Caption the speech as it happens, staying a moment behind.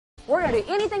We're going to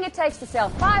do anything it takes to sell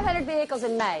 500 vehicles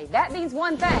in May. That means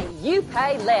one thing, you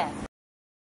pay less.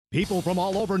 People from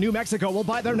all over New Mexico will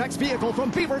buy their next vehicle from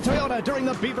Beaver Toyota during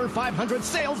the Beaver500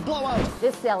 sales blowout.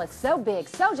 This sale is so big,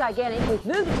 so gigantic, we've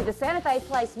moved it to the Santa Fe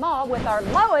Place Mall with our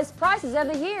lowest prices of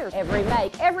the year. Every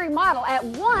make, every model at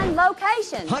one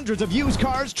location. Hundreds of used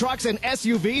cars, trucks, and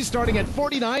SUVs starting at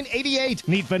 $49.88.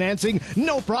 Need financing?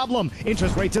 No problem.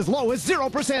 Interest rates as low as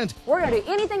 0%. We're going to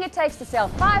do anything it takes to sell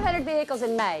 500 vehicles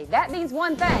in May. That means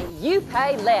one thing, you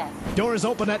pay less. Doors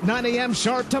open at 9 a.m.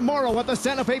 sharp tomorrow at the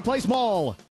Santa Fe Place Mall.